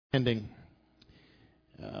ending.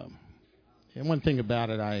 And one thing about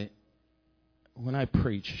it, when I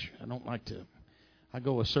preach, I don't like to. I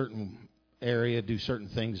go a certain area, do certain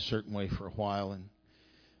things a certain way for a while, and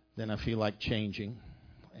then I feel like changing,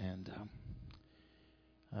 and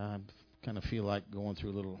I kind of feel like going through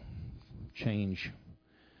a little change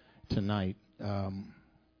tonight.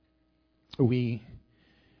 We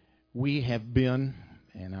have been,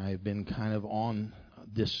 and I've been kind of on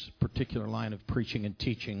this particular line of preaching and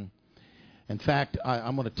teaching. In fact,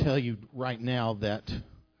 I'm going to tell you right now that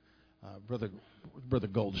Brother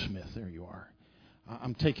Goldsmith, there you are.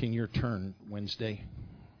 I'm taking your turn Wednesday,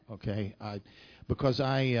 okay? Because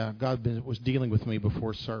God was dealing with me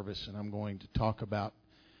before service, and I'm going to talk about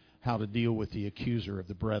how to deal with the accuser of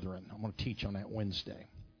the brethren. I'm going to teach on that Wednesday,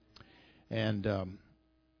 and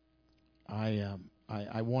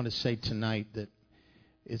I want to say tonight that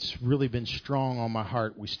it's really been strong on my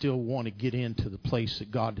heart. We still want to get into the place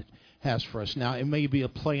that God has for us. Now, it may be a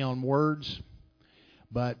play on words,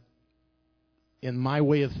 but in my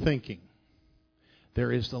way of thinking,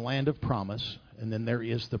 there is the land of promise, and then there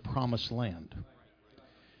is the promised land.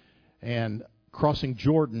 And crossing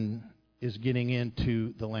Jordan is getting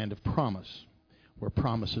into the land of promise, where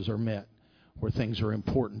promises are met, where things are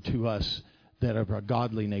important to us that are of a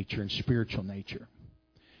godly nature and spiritual nature.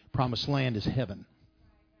 Promised land is heaven.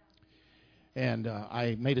 And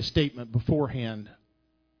I made a statement beforehand.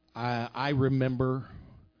 I remember,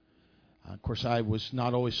 of course, I was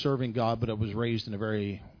not always serving God, but I was raised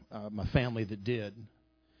in my family that did.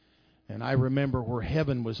 And I remember where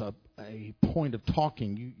heaven was a point of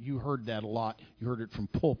talking. You heard that a lot. You heard it from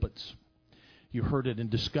pulpits. You heard it in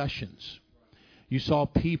discussions. You saw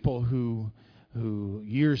people who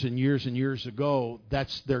years and years and years ago,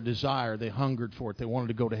 that's their desire. They hungered for it. They wanted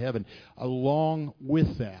to go to heaven. Along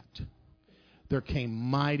with that, there came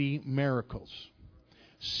mighty miracles.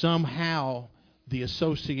 Somehow, the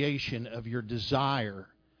association of your desire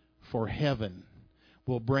for heaven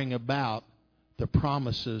will bring about the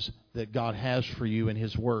promises that God has for you in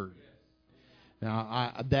His Word.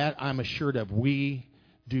 Now, I'm assured of. We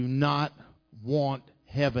do not want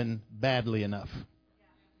heaven badly enough.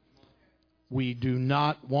 We do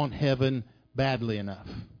not want heaven badly enough.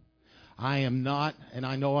 I am not, and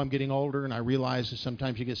I know I'm getting older, and I realize that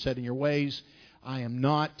sometimes you get set in your ways. I am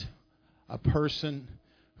not a person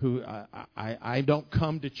who, I don't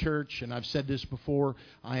come to church, and I've said this before,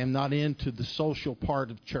 I am not into the social part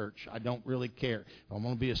of church. I don't really care. If I'm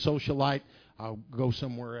going to be a socialite, I'll go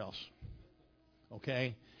somewhere else.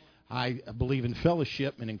 Okay? I believe in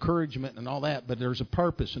fellowship and encouragement and all that, but there's a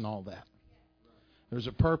purpose in all that. There's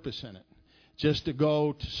a purpose in it. Just to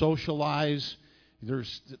go to socialize,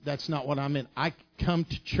 that's not what I'm in. I come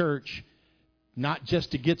to church not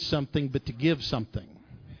just to get something, but to give something.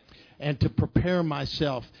 And to prepare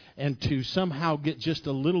myself and to somehow get just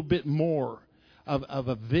a little bit more of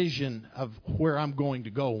a vision of where I'm going to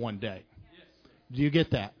go one day. Do you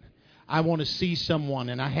get that? I want to see someone,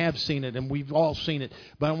 and I have seen it, and we've all seen it,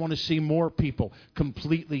 but I want to see more people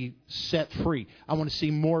completely set free. I want to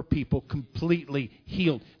see more people completely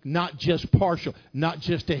healed, not just partial, not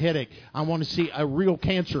just a headache. I want to see a real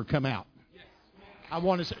cancer come out. I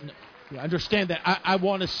want to understand that. I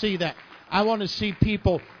want to see that. I want to see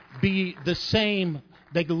people be the same.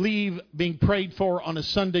 They leave being prayed for on a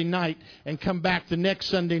Sunday night and come back the next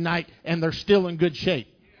Sunday night and they're still in good shape.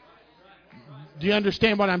 Do you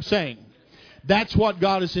understand what I'm saying? That's what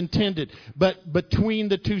God has intended. But between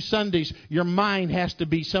the two Sundays, your mind has to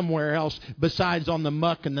be somewhere else besides on the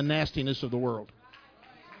muck and the nastiness of the world.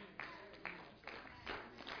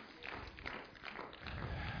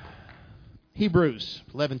 Hebrews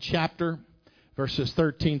 11th chapter. Verses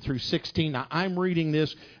 13 through 16. Now, I'm reading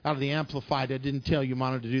this out of the Amplified. I didn't tell you,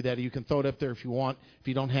 Mono, to do that. You can throw it up there if you want. If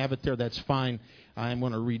you don't have it there, that's fine. I'm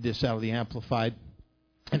going to read this out of the Amplified.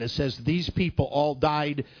 And it says, these people all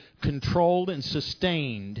died controlled and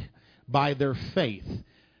sustained by their faith,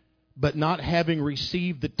 but not having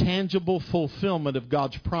received the tangible fulfillment of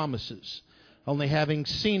God's promises, only having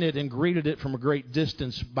seen it and greeted it from a great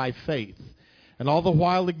distance by faith. And all the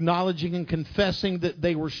while acknowledging and confessing that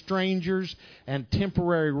they were strangers and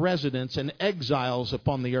temporary residents and exiles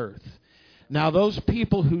upon the earth. Now those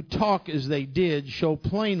people who talk as they did show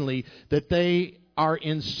plainly that they are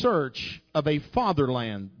in search of a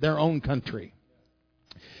fatherland, their own country.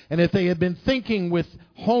 And if they had been thinking with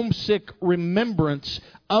homesick remembrance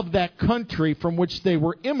of that country from which they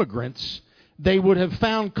were immigrants, they would have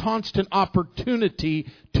found constant opportunity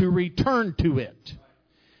to return to it.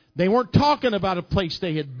 They weren't talking about a place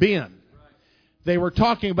they had been. They were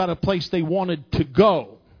talking about a place they wanted to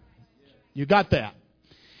go. You got that?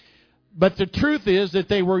 But the truth is that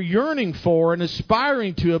they were yearning for and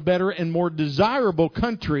aspiring to a better and more desirable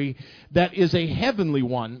country that is a heavenly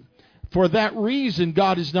one. For that reason,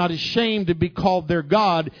 God is not ashamed to be called their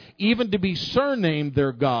God, even to be surnamed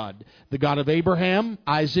their God, the God of Abraham,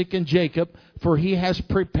 Isaac, and Jacob, for He has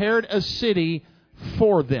prepared a city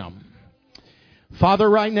for them. Father,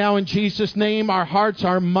 right now in Jesus' name, our hearts,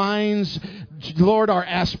 our minds, Lord, our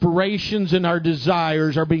aspirations and our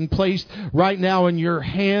desires are being placed right now in your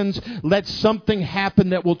hands. Let something happen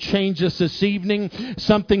that will change us this evening,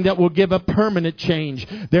 something that will give a permanent change.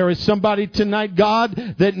 There is somebody tonight,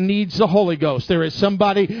 God, that needs the Holy Ghost. There is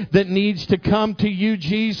somebody that needs to come to you,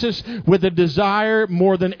 Jesus, with a desire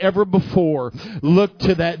more than ever before. Look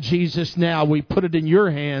to that, Jesus, now. We put it in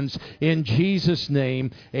your hands in Jesus'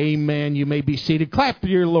 name. Amen. You may be seated. Clap to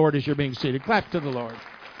your Lord as you're being seated. Clap to the Lord.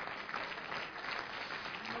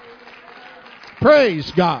 Praise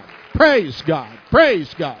God. Praise God.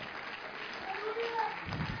 Praise God.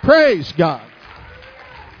 Praise God.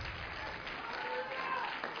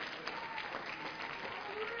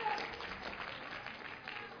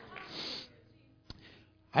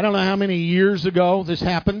 I don't know how many years ago this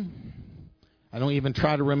happened. I don't even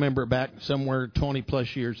try to remember back somewhere 20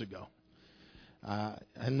 plus years ago.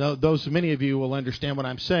 And those many of you will understand what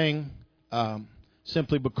I'm saying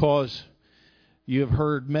simply because you have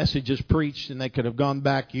heard messages preached and they could have gone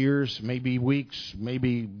back years, maybe weeks,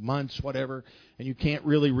 maybe months, whatever, and you can't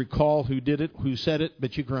really recall who did it, who said it,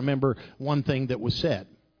 but you can remember one thing that was said.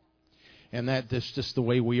 And that's just the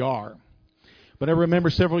way we are. But I remember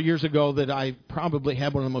several years ago that I probably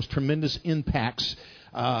had one of the most tremendous impacts,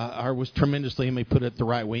 or was tremendously, let me put it the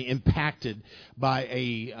right way, impacted by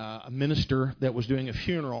a minister that was doing a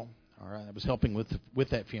funeral, or I was helping with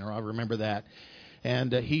that funeral. I remember that.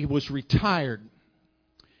 And he was retired.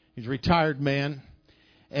 He's a retired man.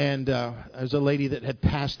 And there was a lady that had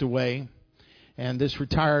passed away. And this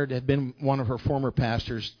retired had been one of her former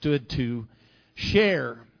pastors, stood to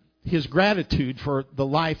share his gratitude for the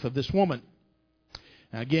life of this woman.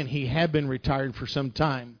 Now, again, he had been retired for some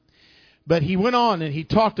time. But he went on and he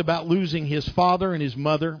talked about losing his father and his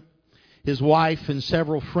mother, his wife, and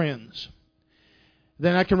several friends.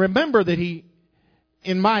 Then I can remember that he,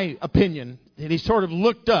 in my opinion, that he sort of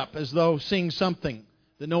looked up as though seeing something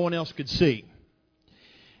that no one else could see.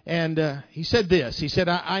 And he said this. He said,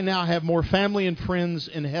 I now have more family and friends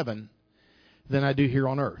in heaven than I do here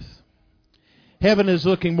on earth. Heaven is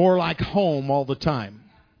looking more like home all the time.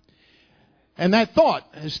 And that thought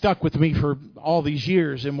has stuck with me for all these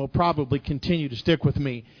years and will probably continue to stick with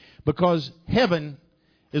me because heaven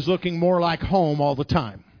is looking more like home all the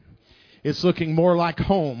time. It's looking more like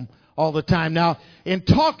home all the time. Now, in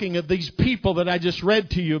talking of these people that I just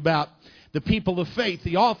read to you about, the people of faith,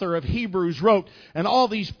 the author of Hebrews wrote, and all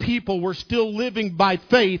these people were still living by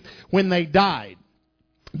faith when they died.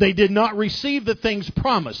 They did not receive the things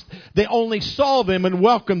promised. They only saw them and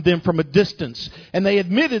welcomed them from a distance. And they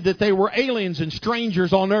admitted that they were aliens and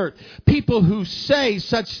strangers on earth. People who say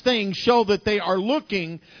such things show that they are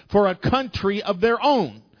looking for a country of their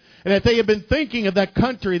own. And if they had been thinking of that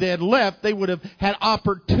country they had left, they would have had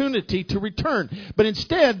opportunity to return. But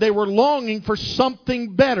instead, they were longing for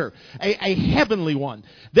something better, a heavenly one.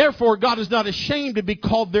 Therefore, God is not ashamed to be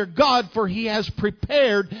called their God, for He has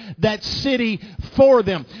prepared that city for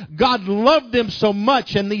them. God loved them so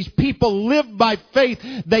much, and these people lived by faith.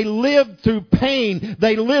 They lived through pain.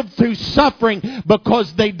 They lived through suffering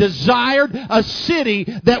because they desired a city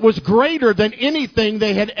that was greater than anything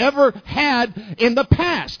they had ever had in the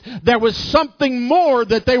past. There was something more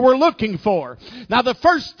that they were looking for. Now, the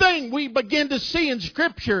first thing we begin to see in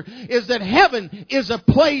Scripture is that heaven is a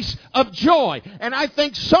place of joy. And I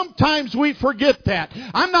think sometimes we forget that.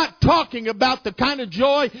 I'm not talking about the kind of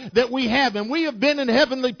joy that we have. And we have been in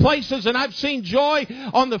heavenly places, and I've seen joy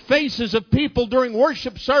on the faces of people during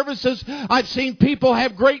worship services. I've seen people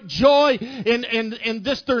have great joy in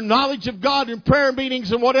just their knowledge of God in prayer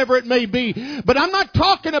meetings and whatever it may be. But I'm not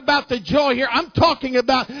talking about the joy here. I'm talking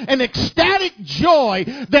about an ecstatic joy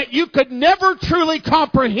that you could never truly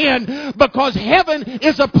comprehend, because heaven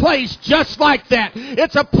is a place just like that.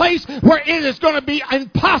 It's a place where it is going to be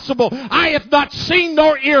impossible. I have not seen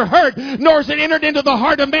nor ear heard, nor has it entered into the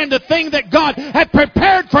heart of man the thing that God had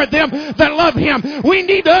prepared for them that love Him. We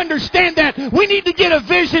need to understand that. We need to get a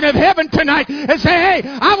vision of heaven tonight and say, hey,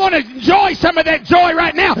 I want to enjoy some of that joy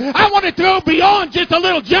right now. I want it to go beyond just a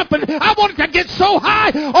little jumping. I want it to get so high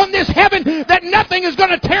on this heaven that nothing is going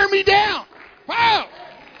to tear me down. Wow.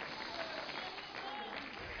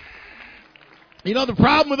 You know, the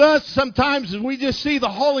problem with us sometimes is we just see the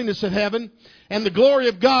holiness of heaven and the glory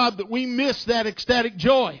of God that we miss that ecstatic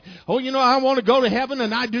joy. Oh, I want to go to heaven,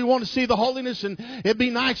 and I do want to see the holiness, and it'd be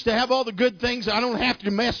nice to have all the good things. I don't have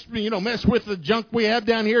to mess with the junk we have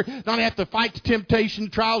down here. Don't have to fight the temptation,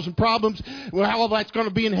 trials, and problems. Well, all that's going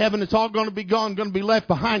to be in heaven. It's all going to be gone, going to be left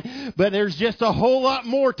behind. But there's just a whole lot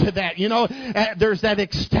more to that. There's that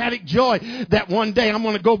ecstatic joy that one day I'm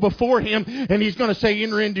going to go before Him, and He's going to say,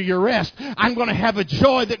 enter into your rest. I'm going to have a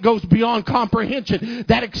joy that goes beyond comprehension.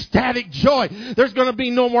 That ecstatic joy. There's going to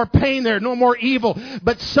be no more pain there, no more evil.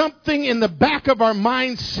 But something in the back of our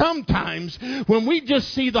minds sometimes, when we just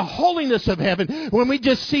see the holiness of heaven, when we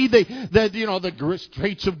just see the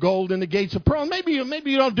streets of gold and the gates of pearl, maybe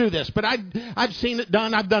you don't do this, but I've seen it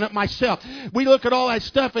done. I've done it myself. We look at all that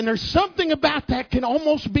stuff, and there's something about that can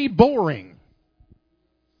almost be boring.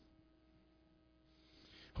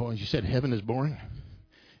 Oh, you said heaven is boring?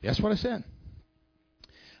 That's what I said.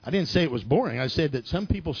 I didn't say it was boring. I said that some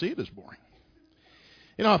people see it as boring.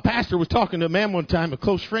 A pastor was talking to a man one time, a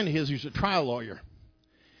close friend of his who's a trial lawyer.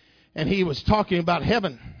 And he was talking about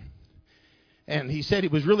heaven. And he said he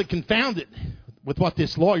was really confounded with what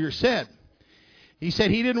this lawyer said. He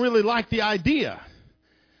said he didn't really like the idea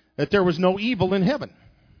that there was no evil in heaven.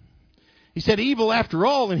 He said evil, after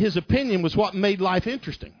all, in his opinion, was what made life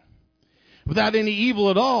interesting. Without any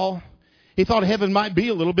evil at all, he thought heaven might be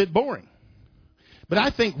a little bit boring. But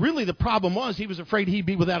I think really the problem was he was afraid he'd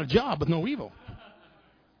be without a job with no evil.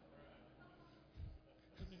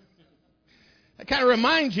 That kind of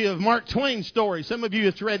reminds you of Mark Twain's story. Some of you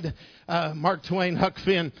have read Mark Twain, Huck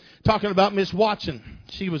Finn, talking about Miss Watson.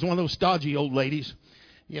 She was one of those stodgy old ladies,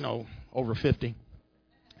 over 50.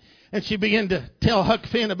 And she began to tell Huck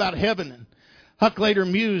Finn about heaven. And Huck later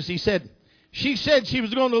mused. He said, she said she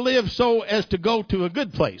was going to live so as to go to a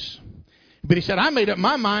good place. But he said, I made up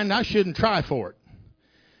my mind I shouldn't try for it.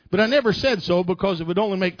 But I never said so because it would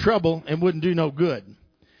only make trouble and wouldn't do no good.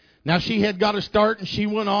 Now, she had got a start, and she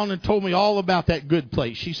went on and told me all about that good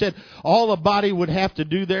place. She said all a body would have to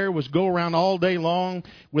do there was go around all day long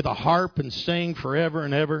with a harp and sing forever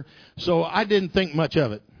and ever. So I didn't think much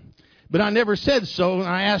of it. But I never said so, and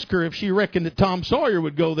I asked her if she reckoned that Tom Sawyer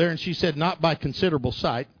would go there, and she said not by considerable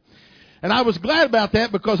sight. And I was glad about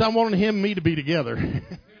that because I wanted him and me to be together.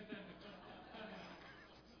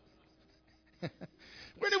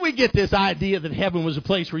 Where did we get this idea that heaven was a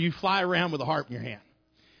place where you fly around with a harp in your hand?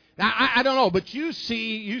 Now, I don't know, but you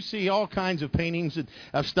see all kinds of paintings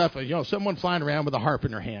of stuff, someone flying around with a harp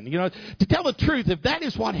in their hand. To tell the truth, if that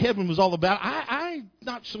is what heaven was all about, I'm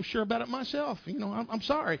not so sure about it myself. I'm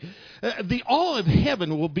sorry. The awe of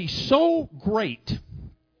heaven will be so great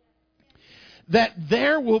that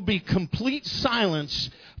there will be complete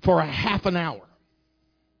silence for a half an hour.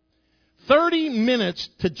 30 minutes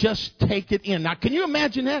to just take it in. Now, can you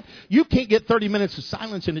imagine that? You can't get 30 minutes of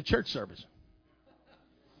silence in a church service.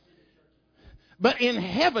 But in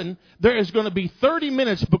heaven, there is going to be 30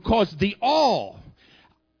 minutes because the awe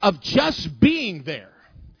of just being there.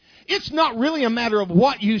 It's not really a matter of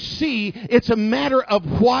what you see. It's a matter of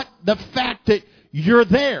the fact that you're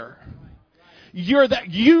there.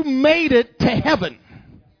 You made it to heaven.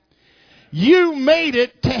 You made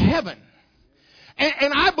it to heaven.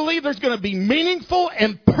 And I believe there's going to be meaningful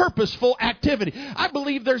and purposeful activity. I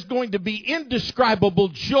believe there's going to be indescribable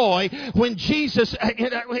joy when Jesus,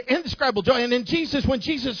 indescribable joy. And in Jesus, when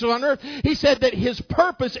Jesus was on earth, He said that His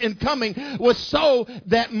purpose in coming was so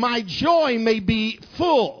that my joy may be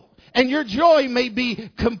full. And your joy may be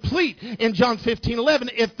complete in John 15:11.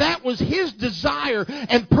 If that was His desire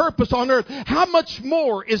and purpose on earth, how much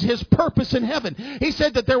more is His purpose in heaven? He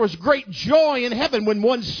said that there was great joy in heaven when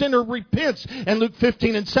one sinner repents in Luke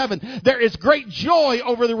 15:7. There is great joy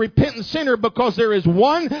over the repentant sinner because there is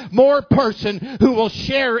one more person who will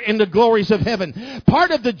share in the glories of heaven.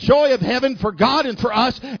 Part of the joy of heaven for God and for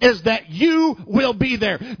us is that you will be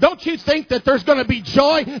there. Don't you think that there's going to be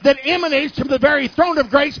joy that emanates from the very throne of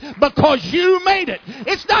grace because you made it?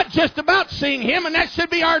 It's not just about seeing Him, and that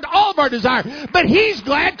should be all of our desire. But He's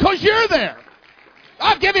glad because you're there.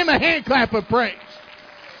 I'll give Him a hand clap of praise.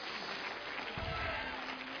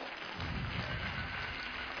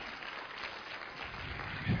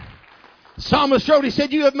 Psalmist wrote, he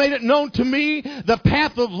said, you have made it known to me, the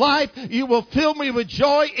path of life. You will fill me with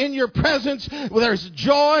joy in your presence. There's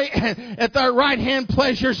joy at thy right hand,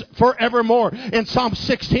 pleasures forevermore. In Psalm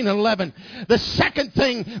 16:11. The second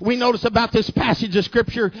thing we notice about this passage of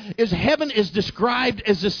Scripture is heaven is described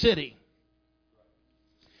as a city.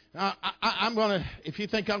 Now, I'm going to, if you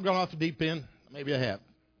think I'm going off the deep end, maybe I have.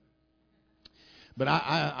 But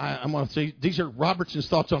I'm going to say, these are Robertson's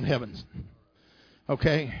thoughts on heaven.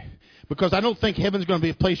 Okay? Because I don't think heaven's going to be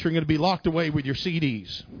a place where you're going to be locked away with your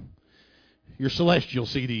CDs. your celestial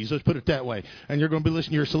CDs. Let's put it that way. And you're going to be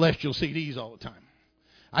listening to your celestial CDs all the time.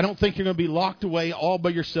 I don't think you're going to be locked away all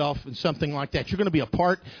by yourself in something like that. You're going to be a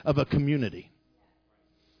part of a community.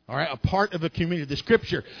 All right, a part of a community. The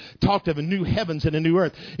Scripture talked of a new heavens and a new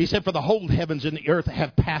earth. He said, for the whole heavens and the earth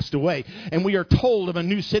have passed away. And we are told of a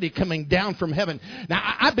new city coming down from heaven. Now,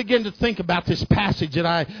 I began to think about this passage, and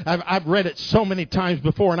I've read it so many times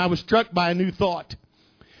before, and I was struck by a new thought.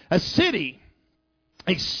 A city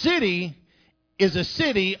is a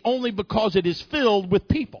city only because it is filled with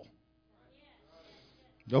people.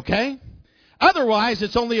 Okay? Otherwise,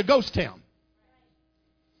 it's only a ghost town.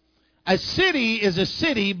 A city is a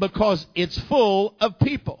city because it's full of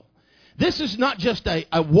people. This is not just a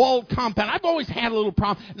walled compound. I've always had a little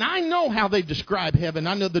problem. Now, I know how they describe heaven.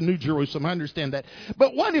 I know the New Jerusalem. I understand that.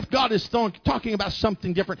 But what if God is talking about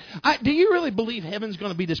something different? Do you really believe heaven's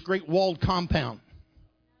going to be this great walled compound?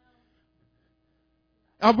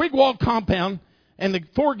 A big walled compound, and the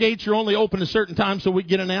 4 gates are only open a certain time so we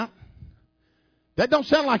get in and out? That don't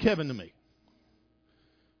sound like heaven to me.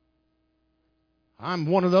 I'm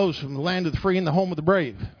one of those from the land of the free and the home of the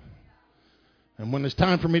brave. And when it's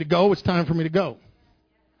time for me to go, it's time for me to go.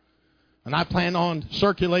 And I plan on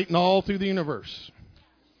circulating all through the universe.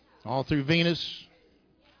 All through Venus,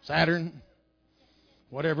 Saturn,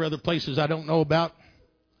 whatever other places I don't know about.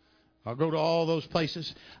 I'll go to all those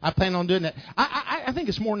places. I plan on doing that. I think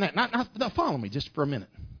it's more than that. Now, follow me just for a minute.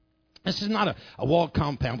 This is not a walled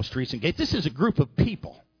compound with streets and gates. This is a group of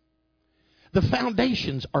people. The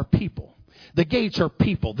foundations are people. The gates are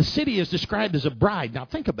people. The city is described as a bride. Now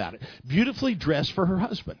think about it. Beautifully dressed for her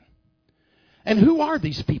husband. And who are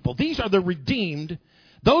these people? These are the redeemed,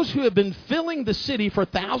 those who have been filling the city for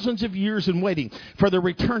thousands of years and waiting for their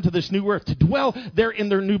return to this new earth, to dwell there in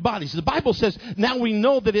their new bodies. The Bible says, now we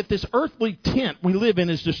know that if this earthly tent we live in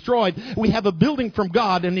is destroyed, we have a building from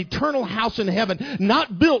God, an eternal house in heaven,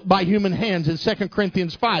 not built by human hands in 2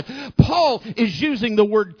 Corinthians 5. Paul is using the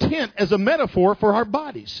word tent as a metaphor for our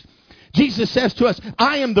bodies. Jesus says to us,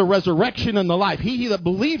 I am the resurrection and the life. He that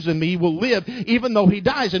believes in me will live even though he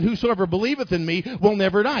dies, and whosoever believeth in me will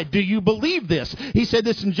never die. Do you believe this? He said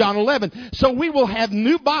this in John 11. So we will have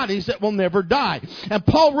new bodies that will never die. And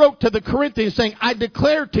Paul wrote to the Corinthians saying, I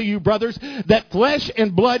declare to you, brothers, that flesh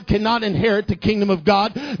and blood cannot inherit the kingdom of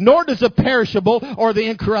God, nor does the perishable or the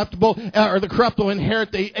incorruptible or the corruptible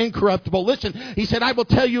inherit the incorruptible. Listen, he said, I will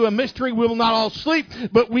tell you a mystery. We will not all sleep,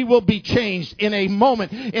 but we will be changed in a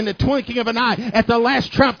moment, in the twinkling of an eye, at the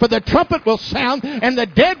last trump, for the trumpet will sound, and the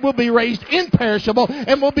dead will be raised imperishable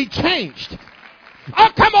and will be changed. Oh,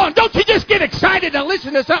 come on. Don't you just get excited to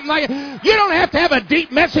listen to something like that? You don't have to have a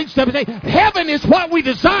deep message to say, heaven is what we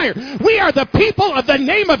desire. We are the people of the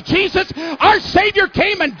name of Jesus. Our Savior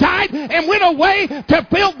came and died and went away to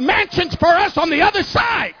build mansions for us on the other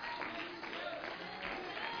side.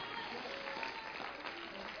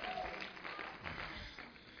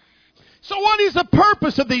 So what is the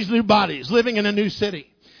purpose of these new bodies living in a new city?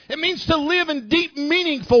 It means to live in deep,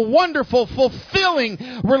 meaningful, wonderful, fulfilling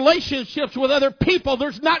relationships with other people.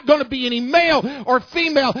 There's not going to be any male or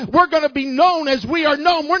female. We're going to be known as we are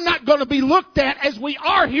known. We're not going to be looked at as we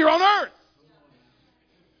are here on earth.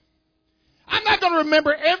 I'm not going to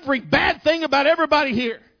remember every bad thing about everybody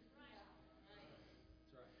here.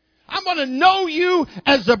 I'm going to know you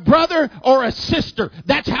as a brother or a sister.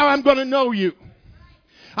 That's how I'm going to know you.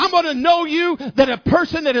 I'm going to know you that a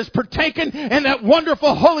person that has partaken in that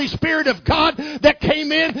wonderful Holy Spirit of God that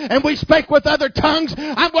came in and we spake with other tongues.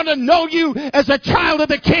 I'm going to know you as a child of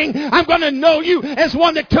the King. I'm going to know you as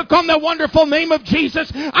one that took on the wonderful name of Jesus.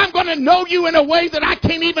 I'm going to know you in a way that I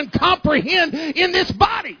can't even comprehend in this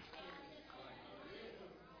body.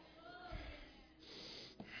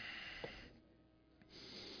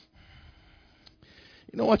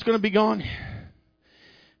 You know what's going to be gone?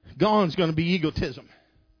 Gone is going to be egotism.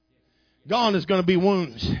 Gone is going to be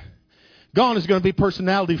wounds. Gone is going to be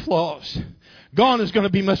personality flaws. Gone is going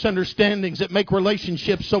to be misunderstandings that make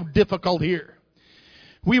relationships so difficult here.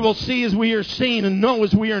 We will see as we are seen and know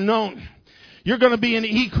as we are known. You're going to be on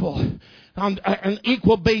an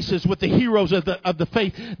equal basis with the heroes of the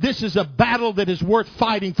faith. This is a battle that is worth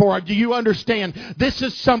fighting for. Do you understand? This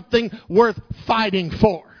is something worth fighting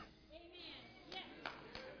for.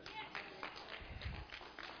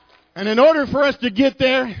 And in order for us to get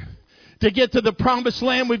there, to get to the promised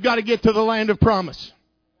land, we've got to get to the land of promise.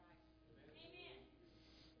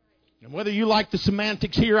 And whether you like the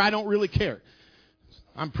semantics here, I don't really care.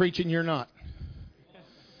 I'm preaching, you're not.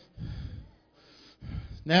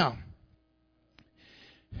 Now,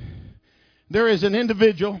 there is an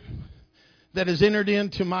individual that has entered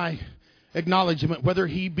into my acknowledgement, whether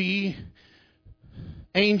he be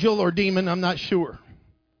angel or demon, I'm not sure.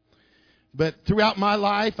 But throughout my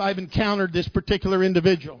life, I've encountered this particular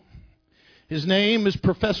individual. His name is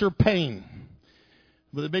Professor Payne,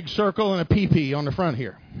 with a big circle and a PP on the front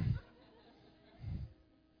here.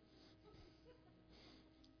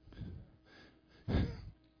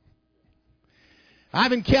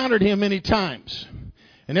 I've encountered him many times.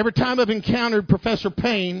 And every time I've encountered Professor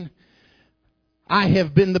Payne, I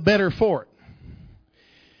have been the better for it.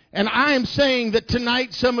 And I am saying that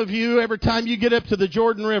tonight, some of you, every time you get up to the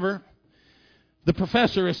Jordan River, the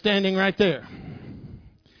professor is standing right there.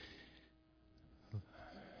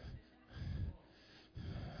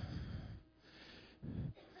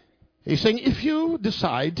 He's saying, if you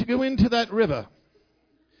decide to go into that river,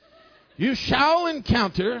 you shall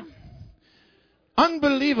encounter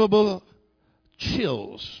unbelievable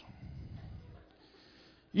chills.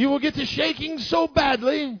 You will get to shaking so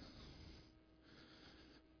badly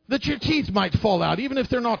that your teeth might fall out, even if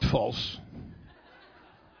they're not false.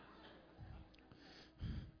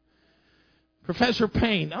 Professor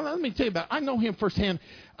Payne. Now, let me tell you about it. I know him firsthand.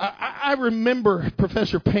 I remember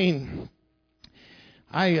Professor Payne.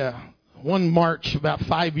 One March about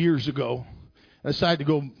 5 years ago, I decided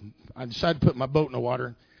to put my boat in the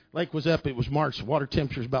water. Lake was up. It was March. Water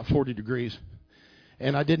temperature was about 40 degrees.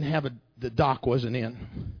 And I didn't have the dock wasn't in.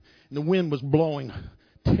 And the wind was blowing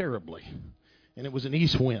terribly. And it was an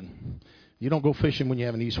east wind. You don't go fishing when you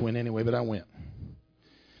have an east wind anyway, but I went.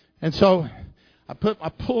 And so I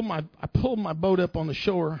pulled my boat up on the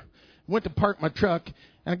shore, went to park my truck,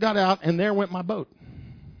 and I got out, and there went my boat.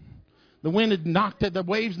 The wind had the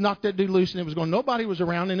waves knocked that dude loose, and it was going. Nobody was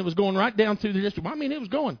around, and it was going right down through the district. I mean, it was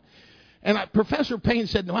going. And Professor Payne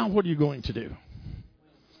said, "Well, what are you going to do?"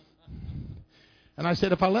 And I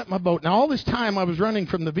said, if I let my boat... Now, all this time I was running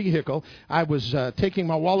from the vehicle. I was taking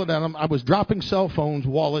my wallet out. I was dropping cell phones,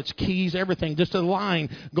 wallets, keys, everything, just a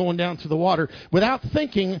line going down to the water. Without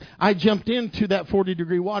thinking, I jumped into that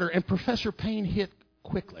 40-degree water, and Professor Payne hit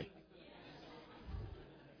quickly.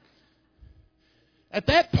 At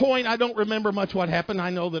that point, I don't remember much what happened.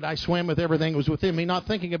 I know that I swam with everything that was within me, not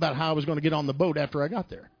thinking about how I was going to get on the boat after I got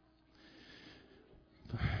there.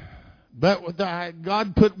 But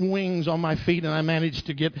God put wings on my feet, and I managed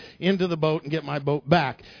to get into the boat and get my boat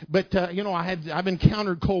back. But, I've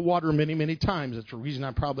encountered cold water many, many times. That's the reason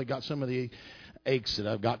I probably got some of the aches that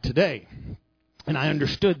I've got today. And I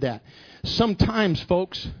understood that. Sometimes,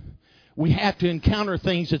 folks, we have to encounter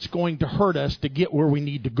things that's going to hurt us to get where we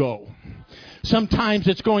need to go. Sometimes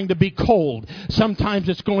it's going to be cold. Sometimes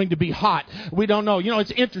it's going to be hot. We don't know.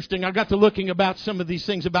 It's interesting. I got to looking about some of these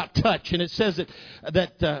things about touch, and it says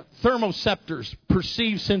that thermoceptors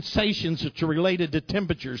perceive sensations that are related to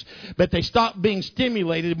temperatures, but they stop being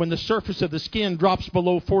stimulated when the surface of the skin drops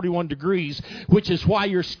below 41 degrees, which is why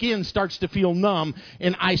your skin starts to feel numb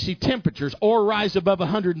in icy temperatures, or rise above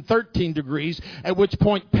 113 degrees, at which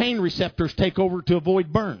point pain receptors take over to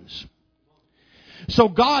avoid burns. So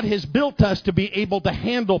God has built us to be able to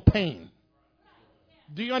handle pain.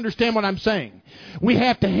 Do you understand what I'm saying? We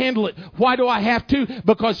have to handle it. Why do I have to?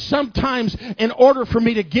 Because sometimes in order for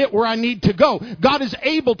me to get where I need to go, God is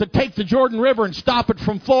able to take the Jordan River and stop it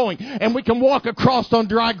from flowing, and we can walk across on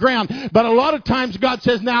dry ground. But a lot of times God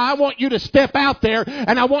says, now I want you to step out there,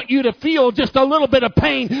 and I want you to feel just a little bit of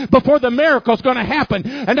pain before the miracle's going to happen.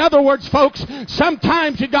 In other words, folks,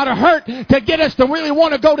 sometimes you got to hurt to get us to really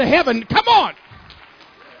want to go to heaven. Come on!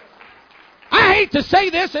 I hate to say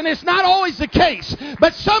this, and it's not always the case,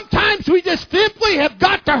 but sometimes we just simply have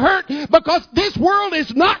got to hurt because this world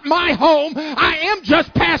is not my home. I am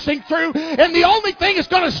just passing through, and the only thing that's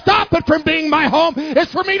going to stop it from being my home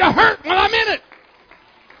is for me to hurt when I'm in it.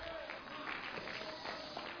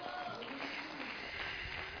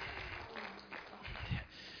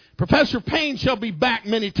 Professor Payne shall be back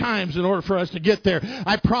many times in order for us to get there.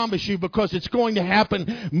 I promise you, because it's going to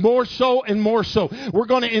happen more so and more so. We're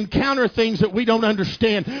going to encounter things that we don't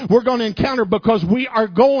understand. We're going to encounter because we are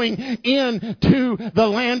going into the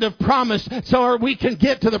land of promise so we can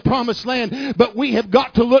get to the promised land. But we have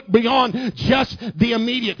got to look beyond just the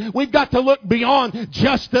immediate. We've got to look beyond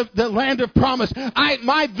just the land of promise.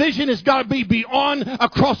 My vision has got to be beyond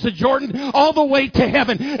across the Jordan all the way to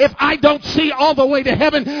heaven. If I don't see all the way to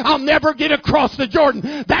heaven, I'll never get across the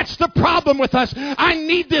Jordan. That's the problem with us. I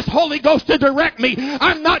need this Holy Ghost to direct me.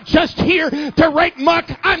 I'm not just here to rake muck.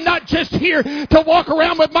 I'm not just here to walk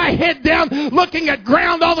around with my head down looking at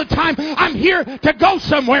ground all the time. I'm here to go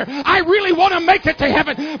somewhere. I really want to make it to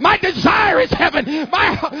heaven. My desire is heaven.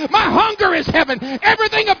 My hunger is heaven.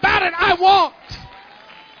 Everything about it I want.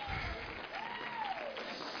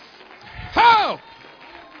 Oh!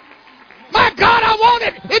 My God, I want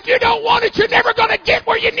it. If you don't want it, you're never going to get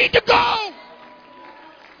where you need to go.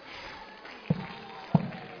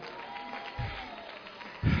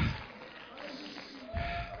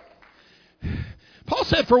 Paul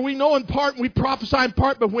said, for we know in part and we prophesy in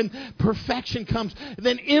part, but when perfection comes,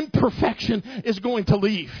 then imperfection is going to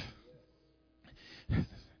leave.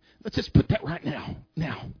 Let's just put that right now.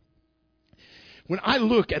 Now, when I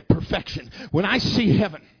look at perfection, when I see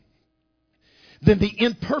heaven, then the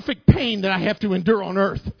imperfect pain that I have to endure on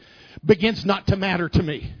earth begins not to matter to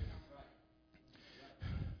me.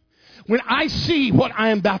 When I see what I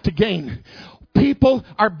am about to gain, people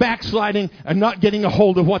are backsliding and not getting a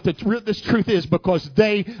hold of what this truth is because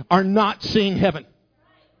they are not seeing heaven.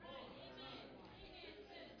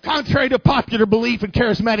 Contrary to popular belief and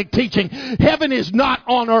charismatic teaching, heaven is not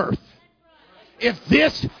on earth. If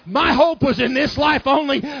my hope was in this life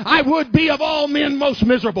only, I would be of all men most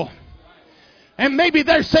miserable. And maybe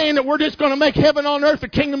they're saying that we're just going to make heaven on earth, the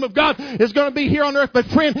kingdom of God is going to be here on earth. But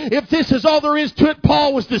friend, if this is all there is to it,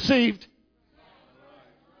 Paul was deceived.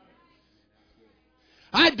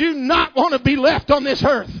 I do not want to be left on this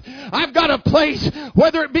earth. I've got a place,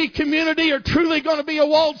 whether it be community or truly going to be a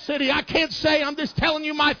walled city. I can't say, I'm just telling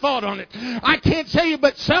you my thought on it. I can't tell you,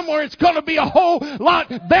 but somewhere it's going to be a whole lot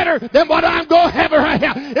better than what I'm going to have right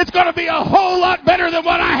now. It's going to be a whole lot better than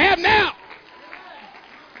what I have now.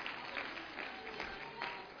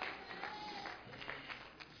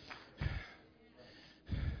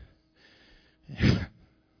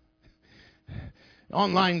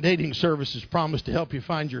 Online dating services promise to help you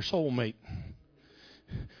find your soulmate.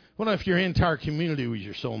 What if your entire community was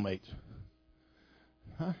your soulmate?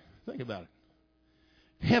 Huh? Think about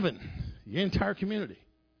it. Heaven, your entire community.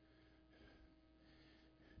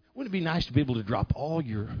 Wouldn't it be nice to be able to drop all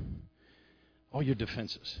your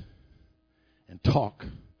defenses and talk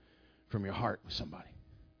from your heart with somebody?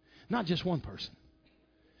 Not just one person.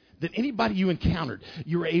 That anybody you encountered,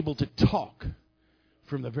 you were able to talk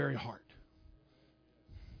from the very heart.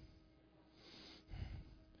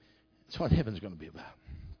 That's what heaven's going to be about.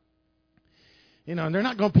 You know, and they're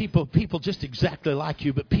not going to be people just exactly like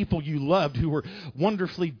you, but people you loved who were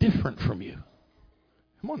wonderfully different from you.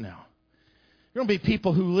 Come on now. You're going to be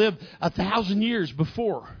people who lived 1,000 years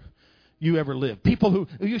before you ever lived. People who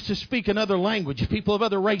used to speak another language. People of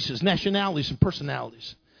other races, nationalities, and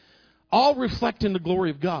personalities. All reflecting the glory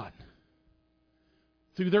of God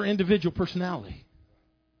through their individual personality.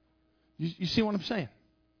 You see what I'm saying?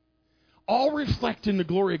 All reflecting the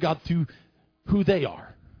glory of God through who they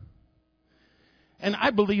are. And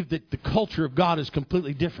I believe that the culture of God is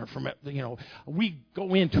completely different from, we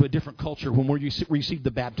go into a different culture when we receive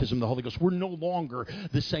the baptism of the Holy Ghost. We're no longer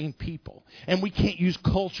the same people. And we can't use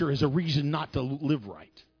culture as a reason not to live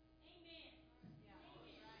right.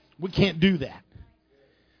 We can't do that.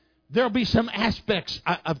 There'll be some aspects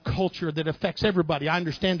of culture that affects everybody. I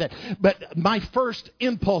understand that. But my first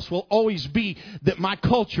impulse will always be that my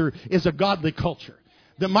culture is a godly culture.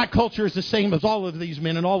 That my culture is the same as all of these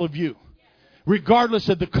men and all of you. Regardless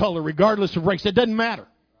of the color, regardless of race. It doesn't matter.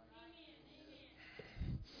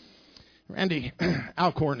 Randy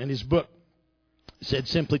Alcorn in his book said,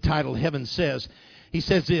 simply titled Heaven Says, he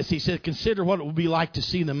says this, he said, consider what it will be like to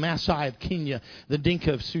see the Maasai of Kenya, the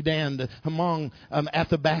Dinka of Sudan, the Hmong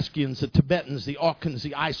Athabascans, the Tibetans, the Aucans,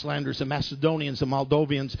 the Icelanders, the Macedonians, the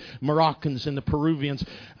Moldovians, Moroccans, and the Peruvians.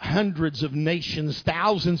 Hundreds of nations,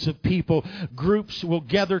 thousands of people, groups will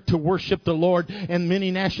gather to worship the Lord, and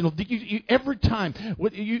many national. Every time,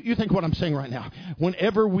 you think what I'm saying right now.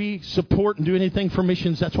 Whenever we support and do anything for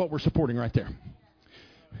missions, that's what we're supporting right there.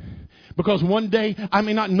 Because one day, I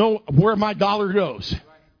may not know where my dollar goes.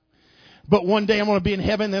 But one day I'm going to be in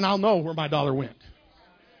heaven and I'll know where my dollar went.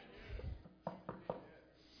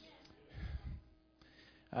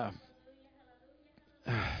 I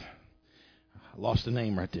lost the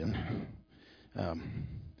name right then.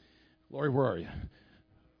 Lori, where are you?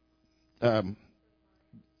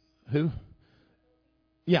 Who?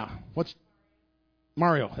 Yeah. What's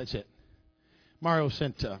Mario? That's it. Mario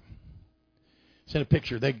sent a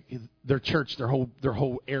picture. Their church, their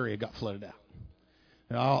whole area got flooded out.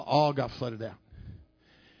 It all got flooded out.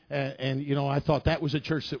 And I thought that was a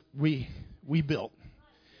church that we built.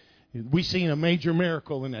 We seen a major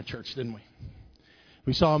miracle in that church, didn't we?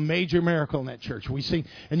 We saw a major miracle in that church.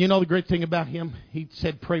 And the great thing about him, he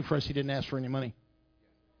said, pray for us. He didn't ask for any money.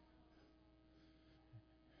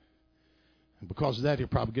 And because of that, he'll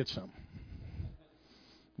probably get some.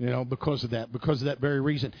 Because of that very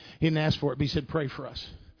reason. He didn't ask for it, but he said, pray for us.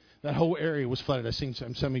 That whole area was flooded. I've seen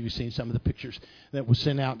some of you seen some of the pictures that was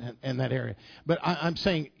sent out in that area. But I'm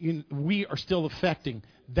saying we are still affecting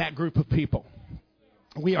that group of people.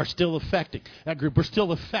 We are still affecting that group. We're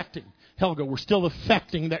still affecting Helga. We're still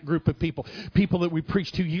affecting that group of people. People that we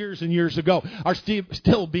preached to years and years ago are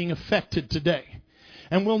still being affected today.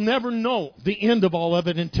 And we'll never know the end of all of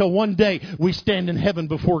it until one day we stand in heaven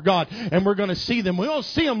before God and we're going to see them. We won't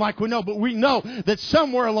see them like we know, but we know that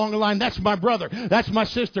somewhere along the line, that's my brother, that's my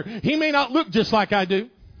sister. He may not look just like I do,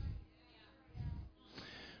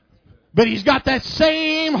 but he's got that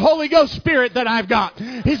same Holy Ghost Spirit that I've got.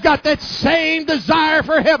 He's got that same desire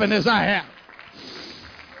for heaven as I have.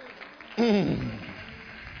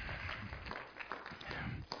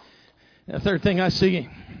 The third thing I see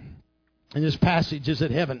in this passage is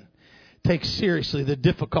that heaven takes seriously the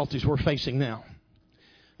difficulties we're facing now.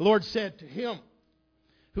 The Lord said to him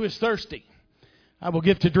who is thirsty, I will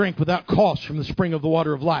give to drink without cost from the spring of the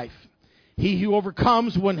water of life. He who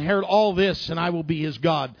overcomes will inherit all this, and I will be his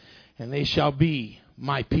God, and they shall be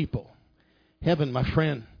my people. Heaven, my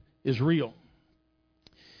friend, is real.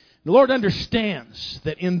 The Lord understands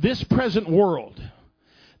that in this present world,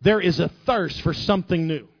 there is a thirst for something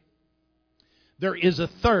new. There is a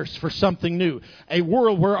thirst for something new. A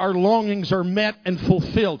world where our longings are met and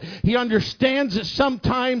fulfilled. He understands that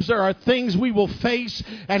sometimes there are things we will face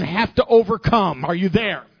and have to overcome. Are you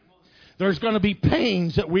there? There's going to be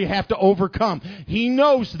pains that we have to overcome. He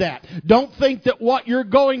knows that. Don't think that what you're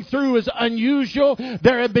going through is unusual.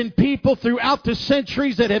 There have been people throughout the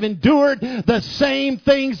centuries that have endured the same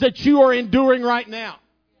things that you are enduring right now.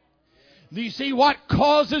 Do you see, what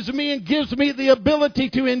causes me and gives me the ability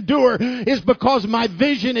to endure is because my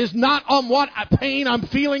vision is not on what pain I'm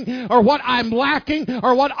feeling or what I'm lacking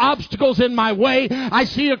or what obstacles in my way. I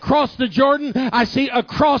see across the Jordan, I see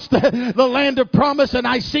across the land of promise, and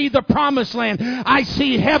I see the promised land. I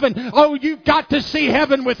see heaven. Oh, you've got to see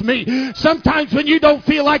heaven with me. Sometimes when you don't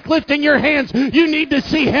feel like lifting your hands, you need to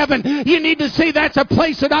see heaven. You need to see that's a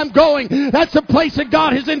place that I'm going. That's a place that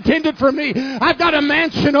God has intended for me. I've got a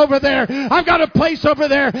mansion over there. I've got a place over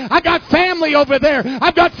there. I've got family over there.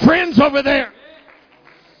 I've got friends over there.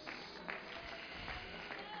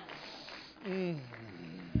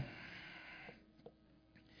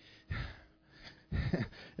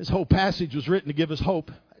 This whole passage was written to give us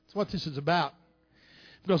hope. That's what this is about.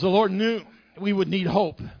 Because the Lord knew we would need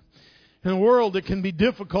hope. In a world that can be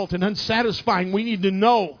difficult and unsatisfying, we need to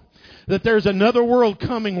know that there's another world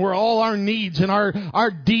coming where all our needs and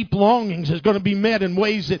our deep longings is going to be met in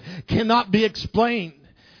ways that cannot be explained.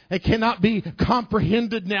 They cannot be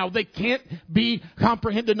comprehended now. They can't be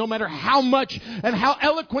comprehended no matter how much and how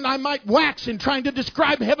eloquent I might wax in trying to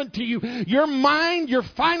describe heaven to you. Your mind, your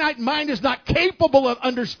finite mind, is not capable of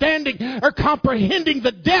understanding or comprehending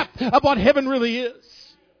the depth of what heaven really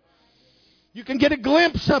is. You can get a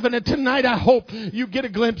glimpse of it, and tonight I hope you get a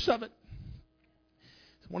glimpse of it.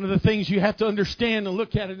 One of the things you have to understand and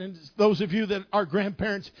look at it, and those of you that are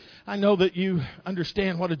grandparents, I know that you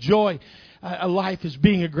understand what a joy a life is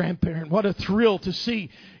being a grandparent. What a thrill to see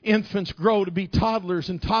infants grow to be toddlers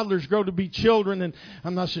and toddlers grow to be children. And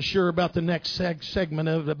I'm not so sure about the next segment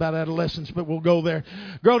of it about adolescence, but we'll go there.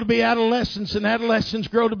 Grow to be adolescents, and adolescents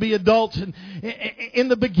grow to be adults. And in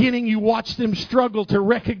the beginning, you watch them struggle to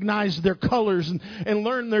recognize their colors and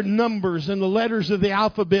learn their numbers and the letters of the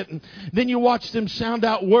alphabet. And then you watch them sound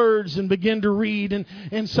out words and begin to read.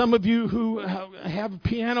 And some of you who have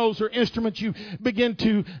pianos or instruments, you begin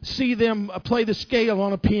to see them play the scale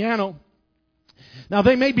on a piano. Now,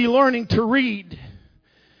 they may be learning to read,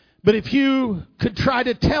 but if you could try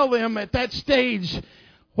to tell them at that stage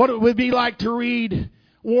what it would be like to read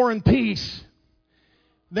War and Peace,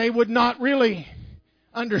 they would not really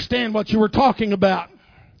understand what you were talking about.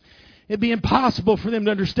 It'd be impossible for them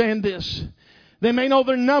to understand this. They may know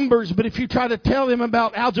their numbers, but if you try to tell them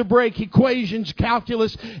about algebraic equations,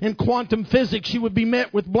 calculus, and quantum physics, you would be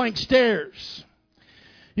met with blank stares.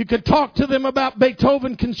 You could talk to them about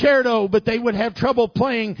Beethoven Concerto, but they would have trouble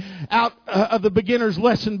playing out of the beginner's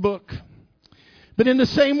lesson book. But in the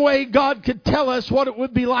same way, God could tell us what it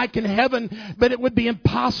would be like in heaven, but it would be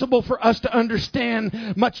impossible for us to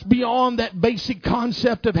understand much beyond that basic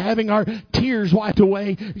concept of having our tears wiped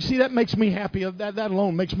away. You see, that makes me happy. That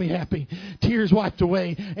alone makes me happy. Tears wiped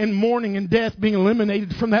away, and mourning and death being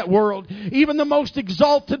eliminated from that world. Even the most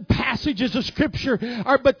exalted passages of Scripture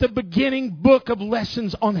are but the beginning book of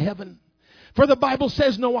lessons on heaven. For the Bible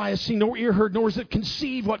says, no eye has seen, nor ear heard, nor is it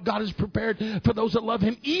conceived what God has prepared for those that love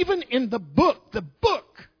Him. Even in the book,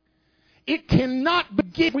 it cannot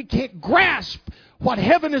begin. We can't grasp what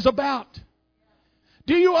heaven is about.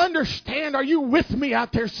 Do you understand? Are you with me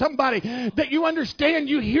out there? Somebody that you understand,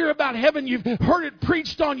 you hear about heaven, you've heard it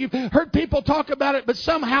preached on, you've heard people talk about it, but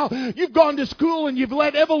somehow you've gone to school and you've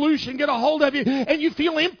let evolution get a hold of you and you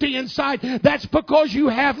feel empty inside. That's because you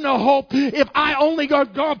have no hope. If I only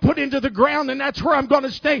got put into the ground and that's where I'm going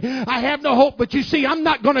to stay, I have no hope. But you see, I'm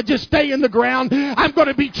not going to just stay in the ground. I'm going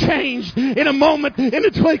to be changed in a moment, in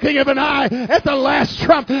the twinkling of an eye, at the last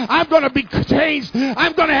trump. I'm going to be changed.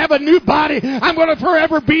 I'm going to have a new body. I'm going to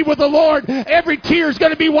forever be with the Lord. Every tear is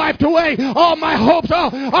going to be wiped away. All my hopes,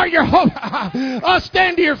 are your hopes.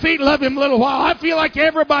 Stand to your feet and love Him a little while. I feel like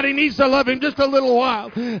everybody needs to love Him just a little while.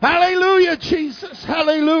 Hallelujah, Jesus.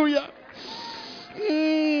 Hallelujah.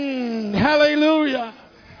 Hallelujah.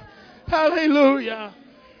 Hallelujah.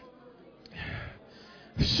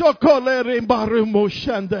 Sokolere barumo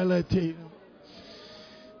shandeleti.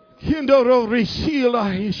 Kindoro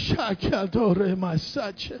risila ishakadore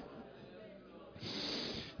masache.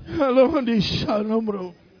 Hello,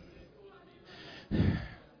 Nishanomro.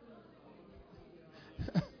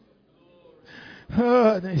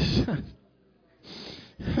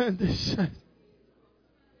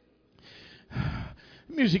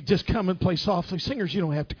 Music, just come and play softly. Singers, you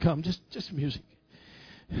don't have to come. Just music.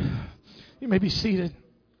 You may be seated.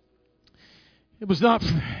 If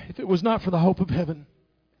it was not for the hope of heaven,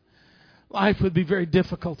 life would be very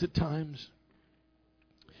difficult at times.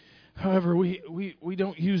 However, we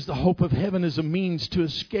don't use the hope of heaven as a means to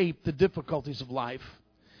escape the difficulties of life.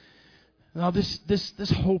 Now,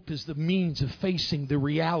 this hope is the means of facing the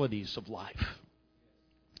realities of life.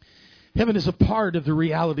 Heaven is a part of the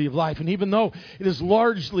reality of life. And even though it is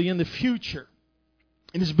largely in the future,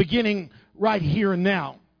 it is beginning right here and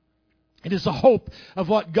now. It is the hope of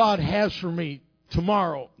what God has for me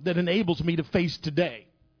tomorrow that enables me to face today.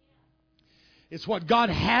 It's what God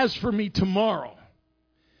has for me tomorrow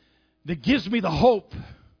that gives me the hope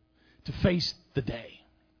to face the day.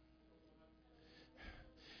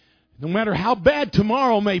 No matter how bad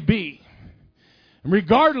tomorrow may be, and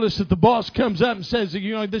regardless if the boss comes up and says,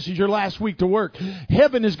 this is your last week to work,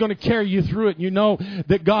 heaven is going to carry you through it. You know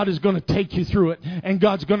that God is going to take you through it, and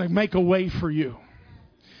God's going to make a way for you.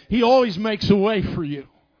 He always makes a way for you.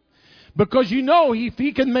 Because if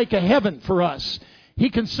He can make a heaven for us, He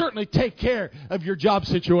can certainly take care of your job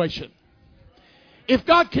situation. If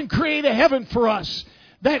God can create a heaven for us,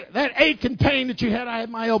 that ache and pain that you had,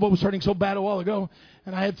 my elbow was hurting so bad a while ago,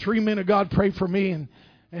 and I had 3 men of God pray for me,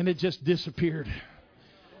 and it just disappeared.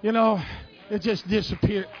 It just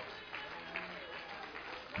disappeared.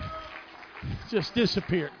 It just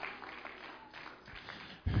disappeared.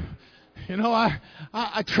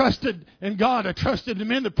 I trusted in God. I trusted the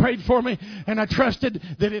men that prayed for me, and I trusted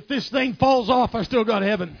that if this thing falls off, I still got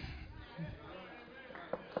heaven.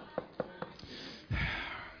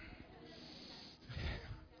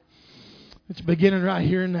 It's beginning right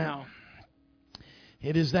here and now.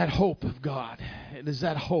 It is that hope of God. It is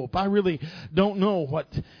that hope. I really don't know what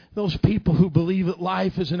those people who believe that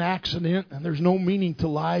life is an accident and there's no meaning to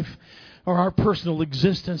life or our personal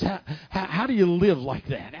existence. How do you live like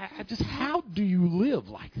that? How do you live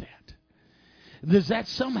like that? Does that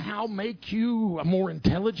somehow make you a more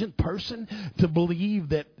intelligent person to believe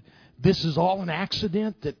that this is all an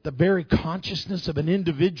accident, that the very consciousness of an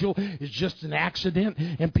individual is just an accident,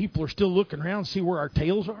 and people are still looking around and see where our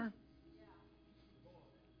tails are?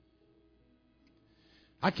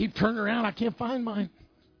 I keep turning around, I can't find mine.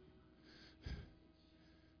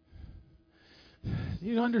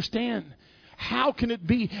 You understand? How can it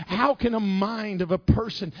be? How can a mind of a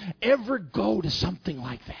person ever go to something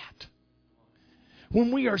like that?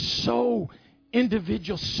 When we are so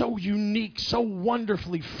individual, so unique, so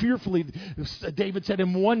wonderfully, fearfully, David said,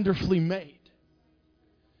 and wonderfully made.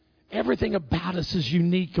 Everything about us is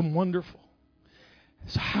unique and wonderful.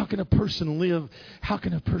 So how can a person live? How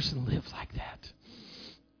can a person live like that?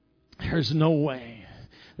 There's no way.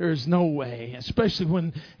 There's no way, especially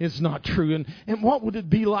when it's not true. And what would it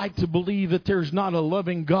be like to believe that there's not a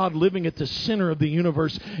loving God living at the center of the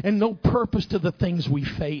universe and no purpose to the things we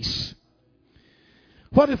face?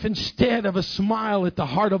 What if instead of a smile at the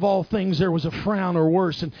heart of all things, there was a frown or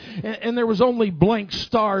worse, and there was only blank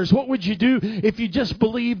stars? What would you do if you just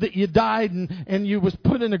believed that you died and you was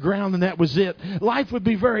put in the ground and that was it? Life would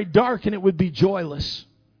be very dark and it would be joyless.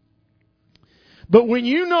 But when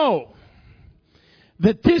you know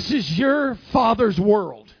that this is your Father's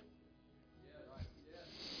world,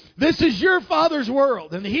 this is your Father's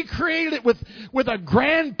world, and He created it with a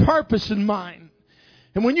grand purpose in mind.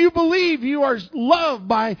 And when you believe you are loved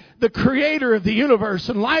by the Creator of the universe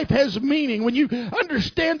and life has meaning, when you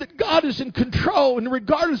understand that God is in control, and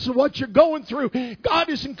regardless of what you're going through, God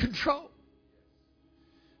is in control.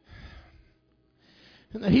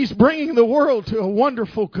 And that He's bringing the world to a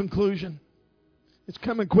wonderful conclusion. It's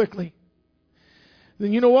coming quickly.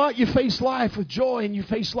 Then you know what? You face life with joy and you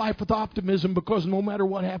face life with optimism, because no matter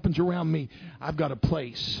what happens around me, I've got a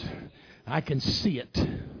place. I can see it.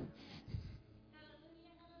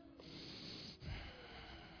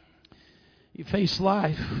 You face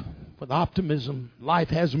life with optimism. Life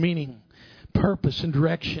has meaning, purpose, and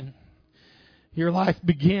direction. Your life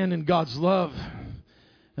began in God's love.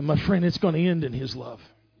 And my friend, it's going to end in His love.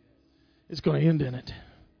 It's going to end in it.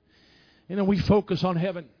 You know, we focus on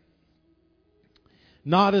heaven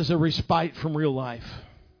not as a respite from real life,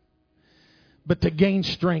 but to gain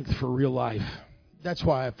strength for real life. That's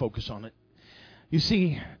why I focus on it. You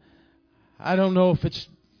see, I don't know if it's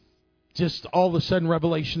just all of a sudden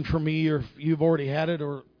revelation for me, or if you've already had it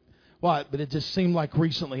or what, but it just seemed like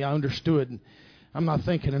recently I understood. I'm not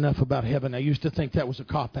thinking enough about heaven. I used to think that was a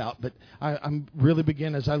cop-out, but I'm really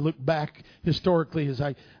begin, as I look back historically, as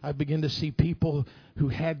I begin to see people who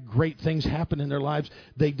had great things happen in their lives,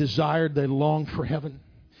 they desired, they longed for heaven.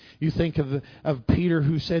 You think of Peter,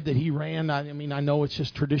 who said that he ran. I mean, I know it's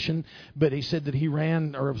just tradition, but he said that he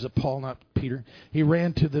ran, or was it Paul, not Peter? He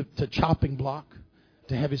ran to the chopping block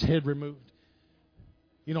to have his head removed.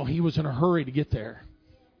 You know, he was in a hurry to get there.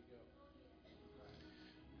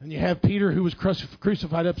 And you have Peter, who was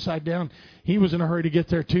crucified upside down. He was in a hurry to get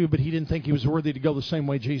there too, but he didn't think he was worthy to go the same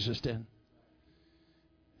way Jesus did.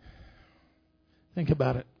 Think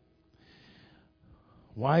about it.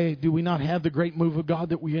 Why do we not have the great move of God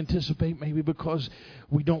that we anticipate? Maybe because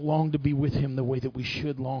we don't long to be with Him the way that we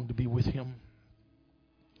should long to be with Him.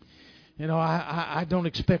 You know, I don't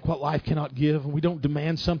expect what life cannot give. We don't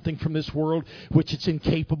demand something from this world which it's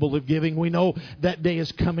incapable of giving. We know that day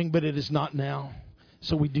is coming, but it is not now.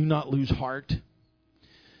 So we do not lose heart.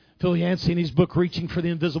 Phil Yancey, in his book, Reaching for the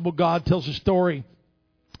Invisible God, tells a story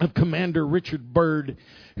of Commander Richard Byrd,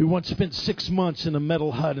 who once spent 6 months in a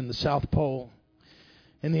metal hut in the South Pole.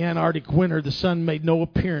 In the Antarctic winter, the sun made no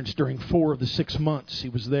appearance during 4 of the 6 months he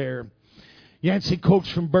was there. Yancey quotes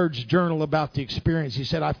from Byrd's journal about the experience. He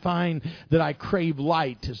said, "I find that I crave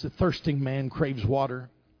light as the thirsting man craves water.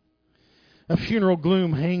 A funeral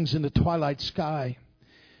gloom hangs in the twilight sky.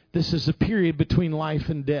 This is the period between life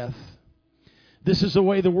and death. This is the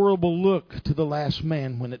way the world will look to the last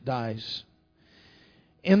man when it dies."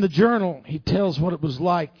 In the journal, he tells what it was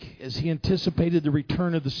like as he anticipated the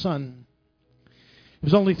return of the sun. It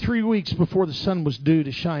was only 3 weeks before the sun was due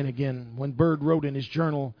to shine again when Byrd wrote in his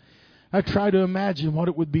journal, "I tried to imagine what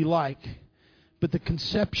it would be like, but the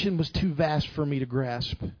conception was too vast for me to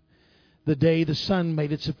grasp. The day the sun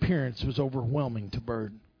made its appearance was overwhelming to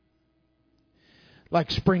Byrd. Like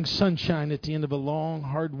spring sunshine at the end of a long,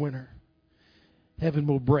 hard winter, heaven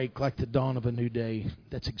will break like the dawn of a new day."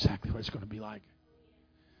 That's exactly what it's going to be like.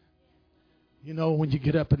 You know, when you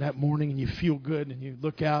get up in that morning and you feel good and you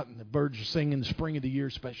look out and the birds are singing in the spring of the year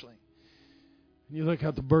especially. And you look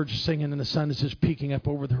out, the birds are singing and the sun is just peeking up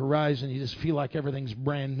over the horizon. You just feel like everything's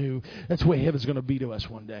brand new. That's the way heaven's going to be to us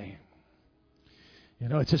one day. You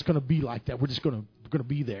know, it's just going to be like that. We're going to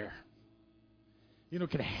be there. You know,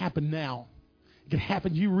 it can happen now. It can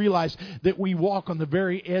happen. You realize that we walk on the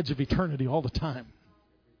very edge of eternity all the time.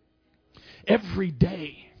 Every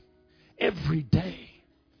day. Every day.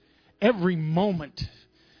 Every moment.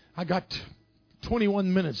 I got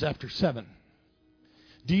 21 minutes after 7.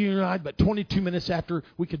 Do you know, but 22 minutes after,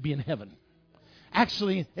 we could be in heaven.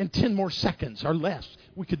 Actually, in 10 more seconds or less,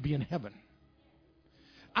 we could be in heaven.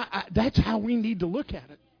 That's how we need to look at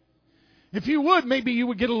it. If you would, maybe you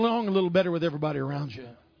would get along a little better with everybody around you.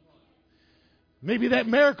 Maybe that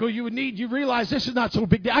miracle you would need, you realize this is not so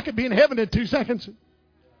big. I could be in heaven in 2 seconds.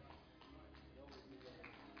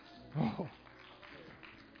 Oh.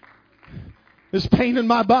 This pain in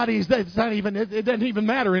my body, it doesn't even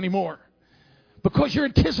matter anymore. Because you're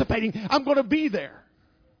anticipating, I'm going to be there.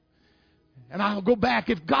 And I'll go back.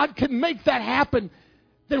 If God can make that happen,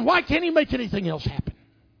 then why can't He make anything else happen?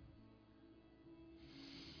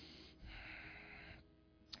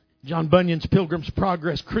 John Bunyan's Pilgrim's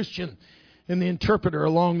Progress Christian and the interpreter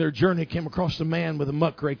along their journey came across a man with a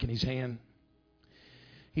muck rake in his hand.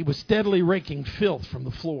 He was steadily raking filth from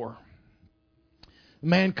the floor. The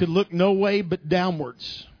man could look no way but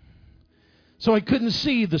downwards. So he couldn't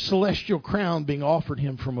see the celestial crown being offered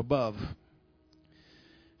him from above.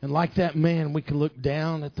 And like that man, we can look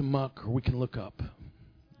down at the muck or we can look up.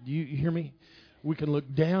 Do you hear me? We can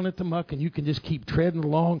look down at the muck and you can just keep treading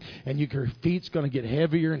along and your feet's going to get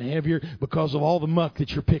heavier and heavier because of all the muck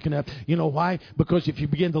that you're picking up. You know why? Because if you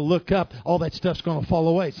begin to look up, all that stuff's going to fall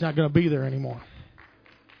away. It's not going to be there anymore.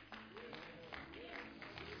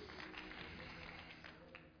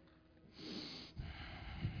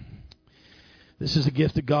 This is a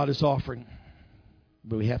gift that God is offering.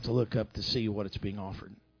 But we have to look up to see what it's being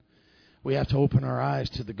offered. We have to open our eyes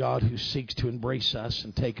to the God who seeks to embrace us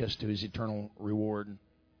and take us to His eternal reward.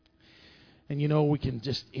 And you know, we can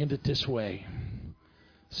just end it this way.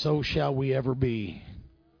 So shall we ever be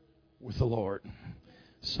with the Lord.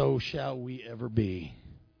 So shall we ever be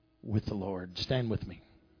with the Lord. Stand with me.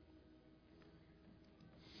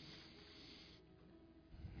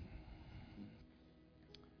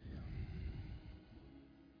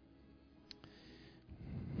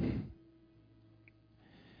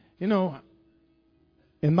 You know,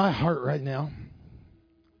 in my heart right now,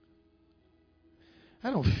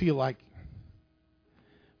 I don't feel like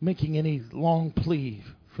making any long plea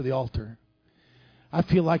for the altar. I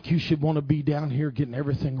feel like you should want to be down here getting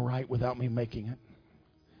everything right without me making it.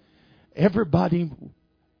 Everybody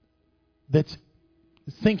that's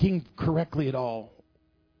thinking correctly at all,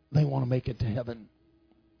 they want to make it to heaven.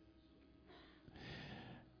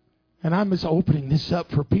 And I'm just opening this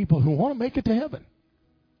up for people who want to make it to heaven.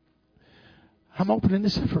 I'm opening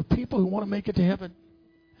this up for people who want to make it to heaven.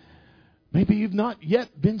 Maybe you've not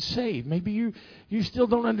yet been saved. Maybe you still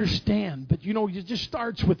don't understand. But you know, it just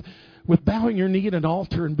starts with bowing your knee at an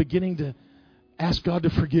altar and beginning to ask God to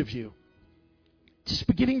forgive you. Just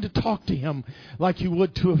beginning to talk to Him like you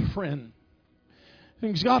would to a friend.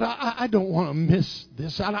 Thinks, God, I don't want to miss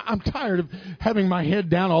this. I'm tired of having my head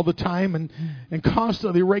down all the time and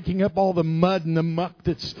constantly raking up all the mud and the muck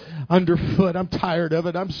that's underfoot. I'm tired of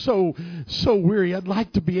it. I'm so weary. I'd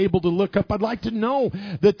like to be able to look up. I'd like to know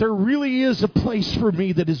that there really is a place for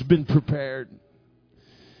me that has been prepared.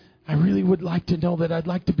 I really would like to know that. I'd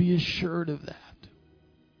like to be assured of that.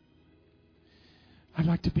 I'd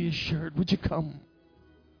like to be assured. Would you come?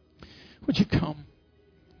 Would you come?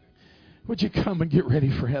 Would you come and get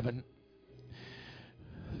ready for heaven?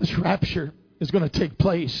 This rapture is going to take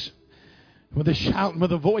place with a shout and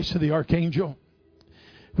with the voice of the archangel,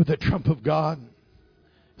 with the trump of God.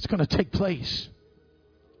 It's going to take place.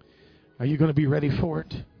 Are you going to be ready for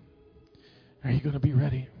it? Are you going to be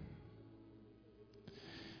ready?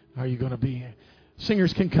 Are you going to be?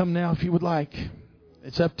 Singers can come now if you would like.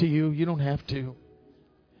 It's up to you. You don't have to.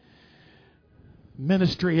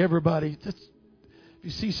 Ministry, everybody. If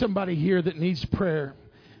you see somebody here that needs prayer,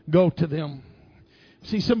 go to them.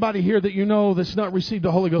 If you see somebody here that you know that's not received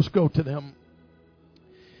the Holy Ghost, go to them.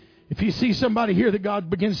 If you see somebody here that God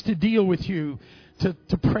begins to deal with you,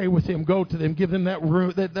 to pray with them, go to them. Give them that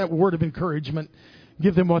word of encouragement.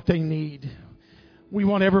 Give them what they need. We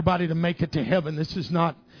want everybody to make it to heaven. This is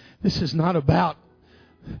not just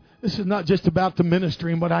about the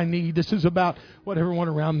ministry and what I need. This is about what everyone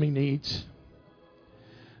around me needs.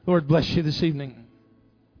 Lord bless you this evening.